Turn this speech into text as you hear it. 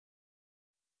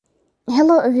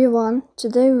Hello everyone,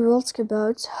 today we will talk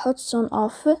about how to turn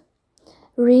off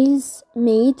Reels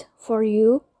made for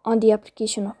you on the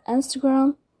application of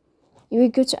Instagram. You will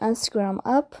go to Instagram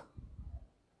app.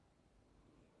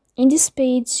 In this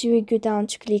page, you will go down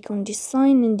to click on this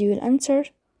sign and you will enter.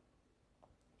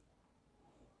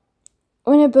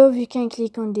 On above, you can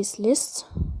click on this list.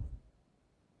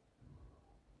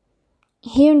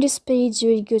 Here on this page,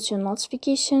 you will go to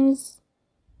notifications.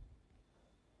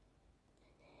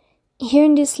 Here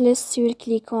in this list, you will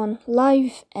click on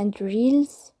Live and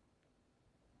Reels.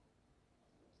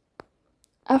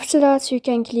 After that, you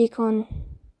can click on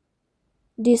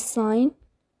this sign.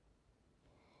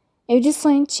 If this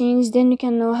sign changes, then you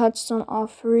can know how to turn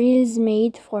off Reels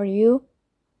made for you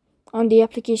on the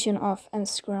application of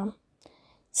Instagram.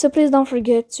 So please don't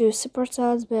forget to support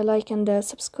us by like and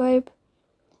subscribe.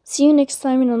 See you next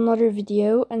time in another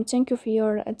video, and thank you for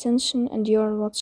your attention and your watching.